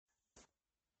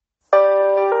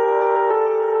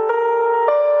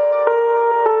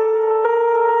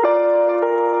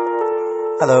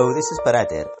Hello, this is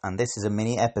Baradir, and this is a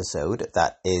mini episode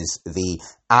that is the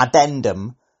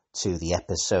addendum to the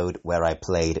episode where I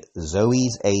played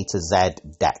Zoey's A to Z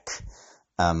deck.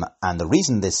 And the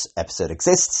reason this episode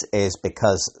exists is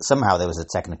because somehow there was a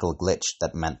technical glitch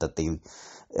that meant that the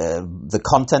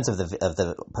content of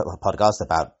the podcast,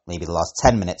 about maybe the last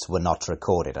 10 minutes, were not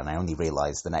recorded, and I only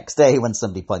realised the next day when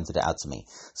somebody pointed it out to me.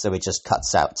 So it just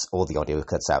cuts out, all the audio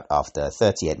cuts out after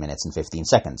 38 minutes and 15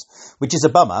 seconds, which is a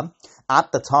bummer.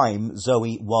 At the time,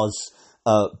 Zoey was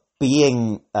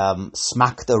being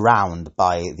smacked around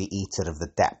by the Eater of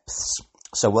the Depths.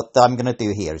 So what I'm going to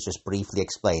do here is just briefly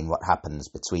explain what happens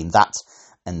between that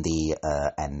and the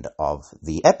end of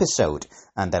the episode,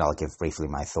 and then I'll give briefly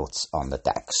my thoughts on the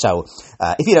deck. So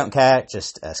if you don't care,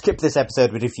 just skip this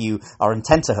episode, but if you are on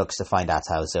tenterhooks to find out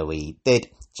how Zoey did,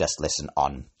 just listen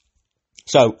on.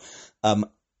 So,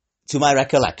 to my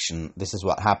recollection, this is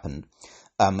what happened.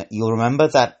 You'll remember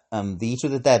that the Eater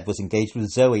of the Dead was engaged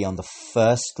with Zoey on the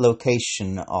first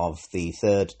location of the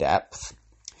third depth,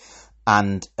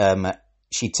 and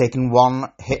she'd taken one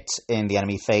hit in the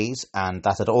enemy phase, and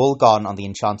that had all gone on the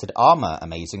enchanted armor,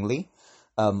 amazingly.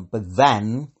 But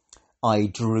then I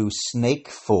drew Snake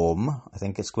Form, I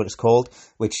think it's what it's called,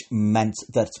 which meant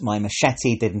that my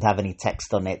machete didn't have any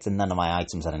text on it, and none of my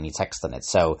items had any text on it.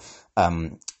 So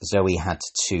Zoey had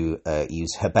to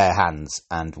use her bare hands,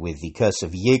 and with the Curse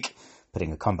of Yoth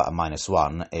putting a combat of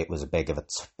 -1, it was a bit of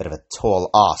a tall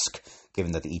ask,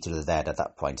 given that the Eater of the Dead at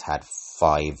that point had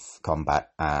 5 combat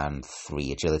and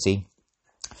 3 agility.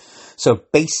 So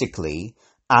basically,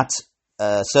 at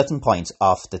a certain point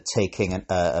after taking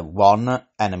one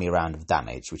enemy round of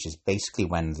damage, which is basically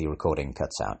when the recording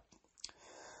cuts out,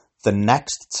 the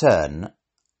next turn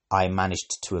I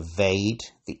managed to evade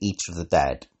the Eater of the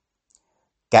Dead,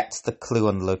 get the clue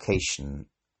on the location,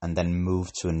 and then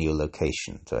move to a new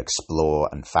location, to explore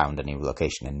and found a new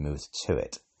location and moved to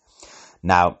it.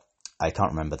 Now, I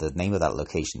can't remember the name of that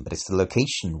location, but it's the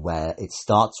location where it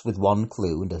starts with one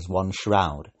clue and there's one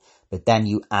shroud, but then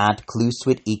you add clues to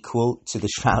it equal to the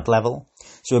shroud level.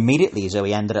 So immediately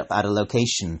Zoey ended up at a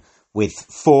location with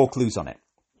 4 clues on it,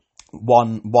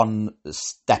 one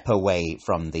step away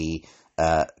from the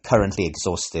currently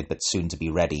exhausted but soon to be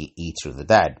ready Eater of the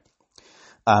Dead.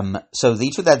 So the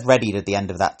Eater of the Dead readied at the end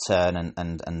of that turn,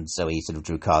 and Zoey sort of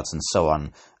drew cards and so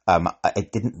on. I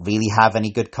didn't really have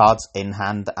any good cards in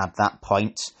hand at that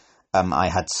point. I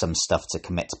had some stuff to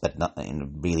commit, but not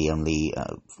really, only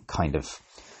kind of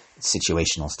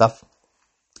situational stuff.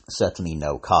 Certainly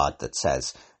no card that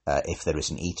says if there is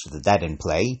an Eater of the Dead in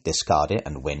play, discard it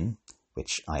and win,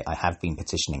 which I have been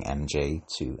petitioning MJ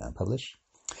to publish.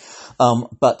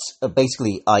 But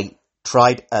basically, I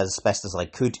tried as best as I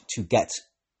could to get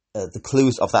the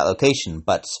clues of that location,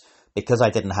 but because I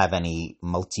didn't have any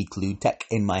multi-clue tech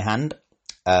in my hand,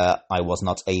 I was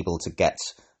not able to get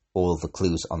all the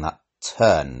clues on that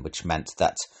turn, which meant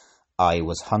that I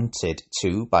was hunted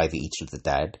too by the Eater of the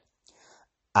Dead,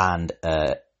 and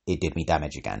it did me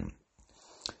damage again.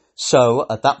 So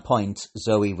at that point,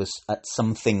 Zoey was at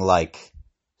something like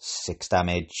 6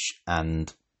 damage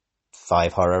and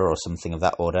 5 horror or something of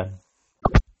that order.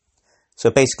 So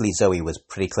basically Zoey was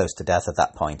pretty close to death at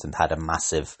that point and had a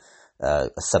massive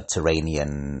a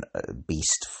subterranean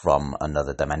beast from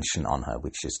another dimension on her,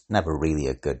 which is never really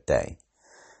a good day.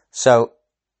 So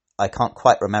I can't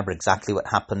quite remember exactly what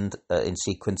happened in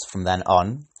sequence from then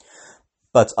on,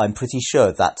 but I'm pretty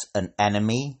sure that an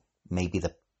enemy, maybe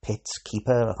the Pit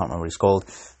Keeper, I can't remember what he's called,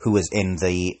 who was in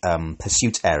the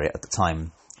pursuit area at the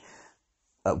time,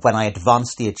 when I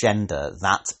advanced the agenda,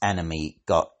 that enemy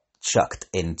got chucked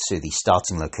into the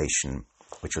starting location,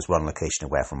 which was one location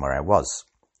away from where I was.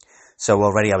 So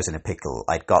already I was in a pickle.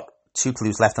 I'd got 2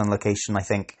 clues left on location, I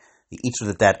think, the Eater of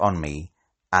the Dead on me,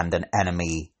 and an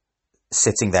enemy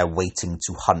sitting there waiting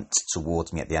to hunt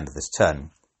towards me at the end of this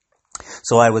turn.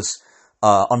 So I was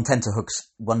on tenterhooks,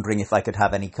 wondering if I could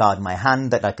have any card in my hand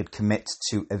that I could commit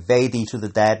to evade Eater of the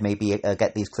Dead, maybe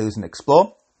get these clues and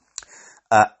explore.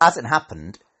 As it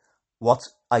happened, what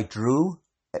I drew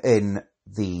in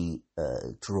the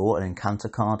draw an encounter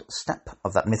card step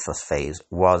of that Mythos phase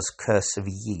was Curse of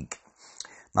Yoth.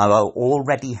 Now, I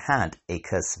already had a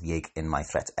Curse of Yoth in my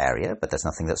threat area, but there's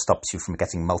nothing that stops you from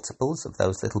getting multiples of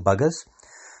those little buggers.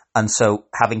 And so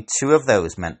having 2 of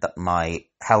those meant that my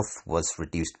health was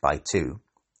reduced by 2.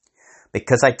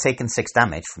 Because I'd taken 6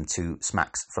 damage from 2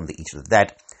 smacks from the Eater of the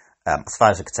Dead, as far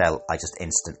as I could tell, I just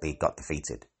instantly got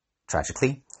defeated.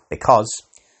 Tragically, because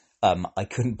I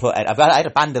couldn't put... I had a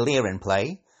bandolier in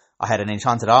play, I had an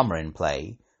enchanted armor in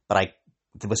play, but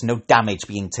there was no damage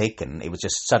being taken. It was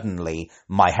just suddenly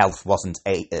my health wasn't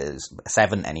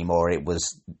 7 anymore, it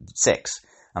was 6.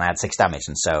 and I had 6 damage,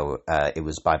 and so it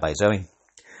was bye-bye Zoey.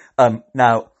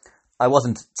 Now, I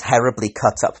wasn't terribly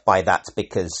cut up by that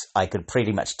because I could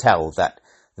pretty much tell that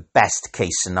the best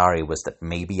case scenario was that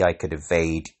maybe I could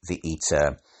evade the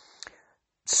Eater,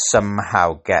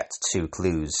 somehow get 2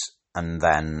 clues, and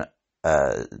then,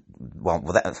 if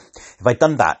I'd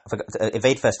done that, if I got,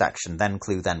 evade first action, then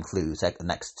clues, the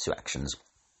next 2 actions,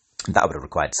 that would have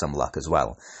required some luck as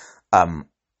well.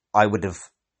 I would have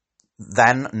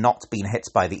then not been hit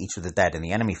by the Eater of the Dead in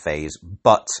the enemy phase,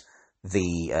 but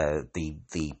the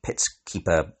Pit's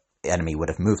Keeper enemy would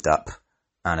have moved up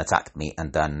and attacked me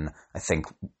and done, I think,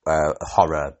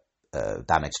 horror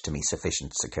damage to me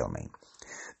sufficient to kill me.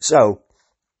 So,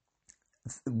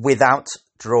 without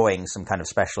drawing some kind of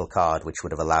special card which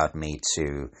would have allowed me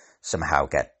to somehow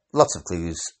get lots of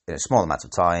clues in a small amount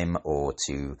of time, or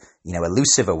to,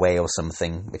 elusive away or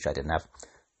something, which I didn't have,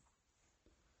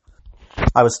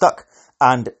 I was stuck.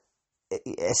 And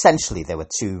essentially there were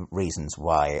 2 reasons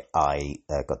why I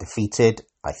got defeated.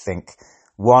 I think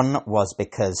one was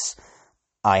because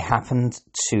I happened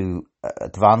to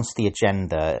advance the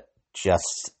agenda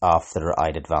just after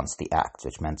I'd advanced the act,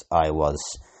 which meant I was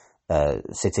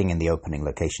sitting in the opening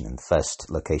location, in the first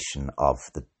location of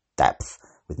the depth,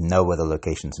 with no other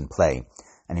locations in play,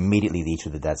 and immediately the Eater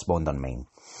of the Dead spawned on me.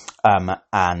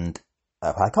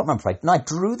 I can't remember if I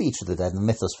drew the Eater of the Dead in the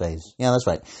Mythos phase. Yeah, that's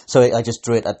right. So I just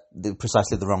drew it at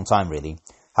precisely the wrong time, really.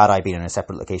 Had I been in a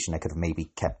separate location, I could have maybe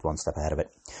kept 1 step ahead of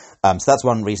it. So that's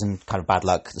one reason, kind of bad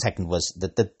luck. The second was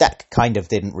that the deck kind of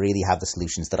didn't really have the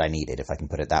solutions that I needed, if I can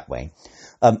put it that way.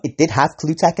 It did have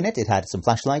clue tech in it. It had some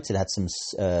flashlights. It had some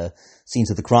scenes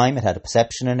of the crime. It had a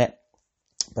perception in it.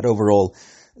 But overall,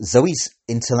 Zoey's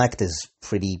intellect is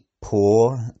pretty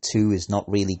poor. 2 is not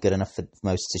really good enough for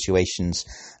most situations.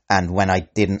 And when I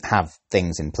didn't have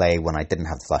things in play, when I didn't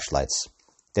have the flashlights,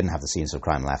 didn't have the scenes of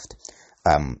crime left,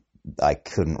 I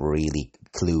couldn't really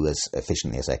clue as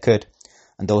efficiently as I could.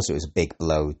 And also it was a big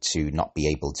blow to not be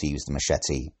able to use the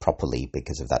machete properly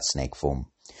because of that snake form.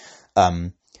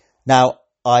 Now,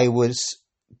 I was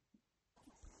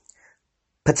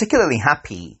particularly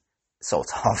happy, sort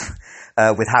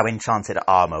of, with how Enchanted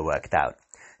Armor worked out.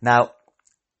 Now,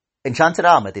 Enchanted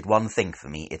Armor did one thing for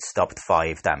me. It stopped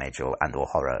 5 damage or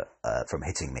horror from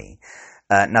hitting me.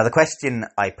 Now, the question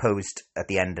I posed at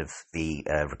the end of the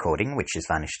recording, which has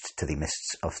vanished to the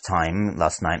mists of time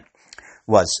last night,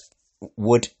 was,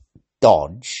 would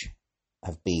dodge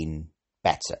have been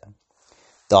better?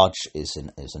 Dodge is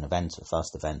an event, a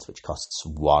fast event, which costs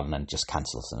 1 and just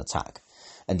cancels an attack.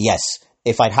 And yes,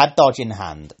 if I'd had dodge in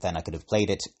hand, then I could have played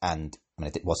it, and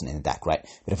it wasn't in the deck, right?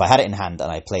 But if I had it in hand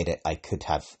and I played it, I could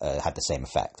have had the same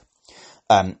effect.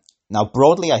 Now,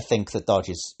 broadly, I think that dodge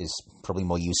is probably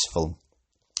more useful,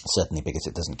 certainly because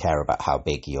it doesn't care about how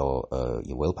big your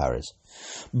willpower is.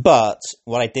 But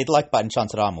what I did like about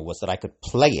Enchanted Armor was that I could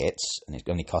play it, and it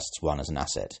only costs 1 as an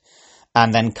asset,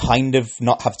 and then kind of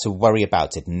not have to worry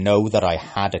about it, know that I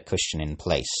had a cushion in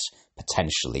place,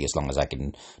 potentially, as long as I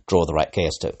can draw the right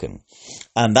chaos token.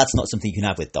 And that's not something you can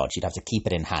have with dodge. You'd have to keep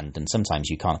it in hand, and sometimes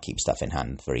you can't keep stuff in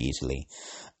hand very easily.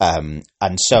 And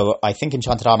so I think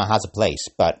Enchanted Armor has a place,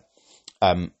 but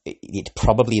it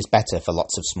probably is better for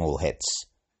lots of small hits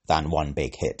than 1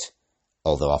 big hit,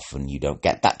 although often you don't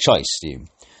get that choice, do you?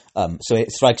 So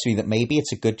it strikes me that maybe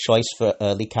it's a good choice for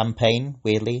early campaign,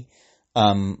 weirdly,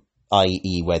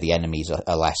 i.e. where the enemies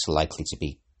are less likely to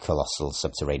be colossal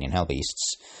subterranean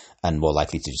hellbeasts, and more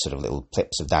likely to do sort of little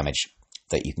clips of damage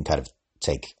that you can kind of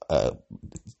take.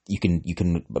 You can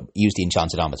use the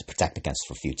Enchanted Armor to protect against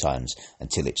for a few times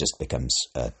until it just becomes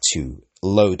too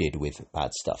loaded with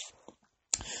bad stuff.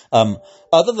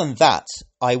 Other than that,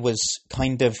 I was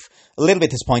kind of a little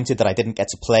bit disappointed that I didn't get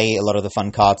to play a lot of the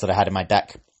fun cards that I had in my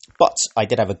deck, but I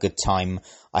did have a good time.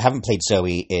 I haven't played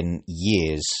Zoey in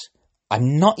years.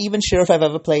 I'm not even sure if I've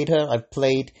ever played her.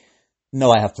 No,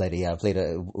 I have played her, yeah. I played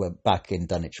her back in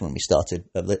Dunwich when we started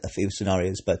a few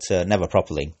scenarios, but never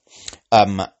properly.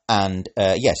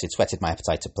 Yes, it whetted my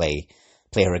appetite to play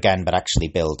her again, but actually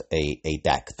build a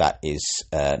deck that is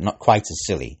not quite as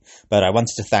silly. But I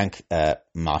wanted to thank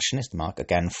Martianist Mark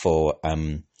again for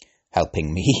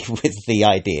helping me with the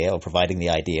idea, or providing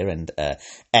the idea, and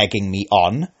egging me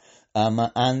on.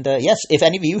 Yes, if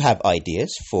any of you have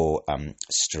ideas for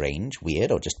strange,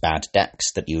 weird, or just bad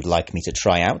decks that you'd like me to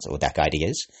try out, or deck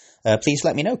ideas, please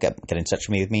let me know. Get in touch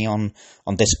with me on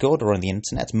Discord or on the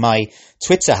internet. My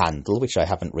Twitter handle, which I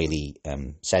haven't really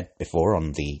said before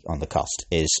on the cast,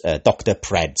 is Dr.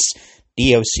 Preds,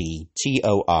 DoctorPreds.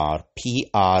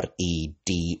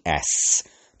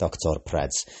 Dr.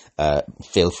 Preds.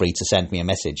 Feel free to send me a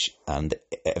message, and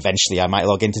eventually I might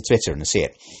log into Twitter and see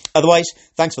it. Otherwise,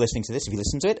 thanks for listening to this. If you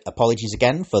listened to it, apologies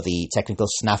again for the technical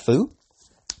snafu,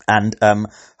 and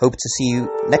hope to see you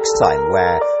next time,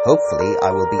 where hopefully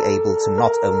I will be able to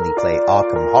not only play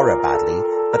Arkham Horror badly,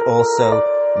 but also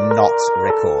not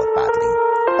record badly.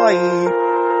 Bye!